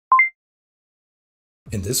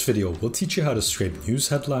In this video, we'll teach you how to scrape news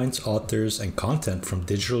headlines, authors, and content from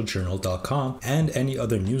digitaljournal.com and any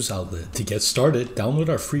other news outlet. To get started, download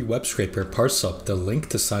our free web scraper ParseUp. The link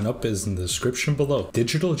to sign up is in the description below.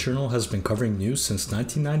 Digital Journal has been covering news since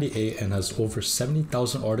 1998 and has over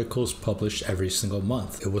 70,000 articles published every single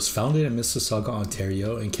month. It was founded in Mississauga,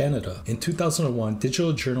 Ontario in Canada. In 2001,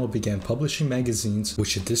 Digital Journal began publishing magazines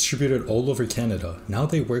which it distributed all over Canada. Now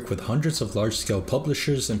they work with hundreds of large-scale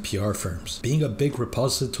publishers and PR firms. Being a big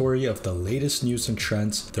repository of the latest news and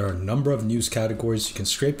trends, there are a number of news categories you can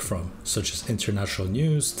scrape from, such as international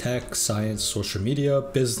news, tech, science, social media,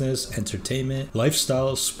 business, entertainment,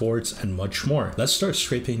 lifestyle, sports, and much more. Let's start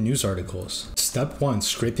scraping news articles. Step 1.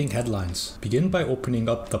 Scraping headlines. Begin by opening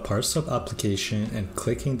up the ParseUp application and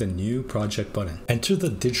clicking the New Project button. Enter the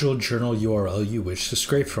Digital Journal URL you wish to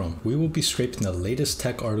scrape from. We will be scraping the latest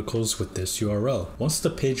tech articles with this URL. Once the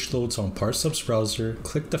page loads on ParseUp's browser,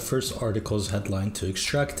 click the first article's headline to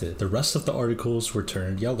extract it. The rest of the articles were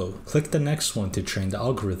turned yellow. Click the next one to train the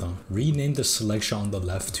algorithm. Rename the selection on the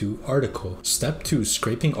left to Article. Step 2.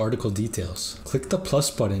 Scraping article details. Click the plus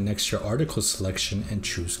button next to your article selection and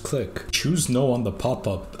choose Click. Choose No on the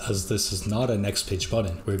pop-up as this is not a next page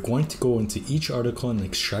button. We're going to go into each article and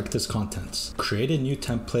extract its contents. Create a new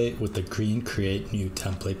template with the green Create New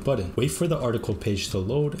Template button. Wait for the article page to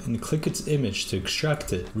load and click its image to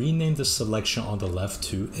extract it. Rename the selection on the left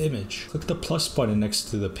to Image. Click the plus button next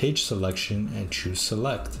to the page selection and choose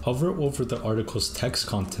Select. Hover over the article's text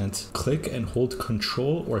content, click and hold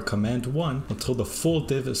Ctrl or Command 1 until the full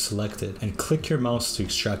div is selected and click your mouse to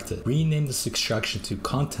extract it. Rename this extraction to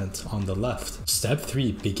Content on the left. Step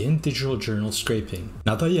 3. Begin Digital Journal scraping.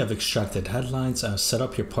 Now that you have extracted headlines and set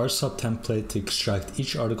up your ParseUp template to extract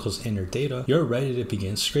each article's inner data, you're ready to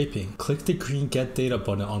begin scraping. Click the green Get Data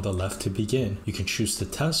button on the left to begin. You can choose to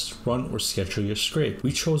test, run, or schedule your scrape.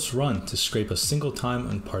 We chose Run to scrape a single time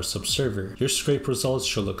on ParseUp server. Your scrape results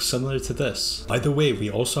should look similar to this. By the way,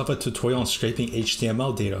 we also have a tutorial on scraping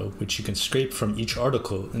HTML data, which you can scrape from each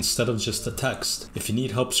article instead of just the text. If you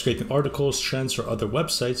need help scraping articles, trends, or other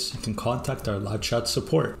websites, you can contact our live chat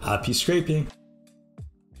support. Happy scraping!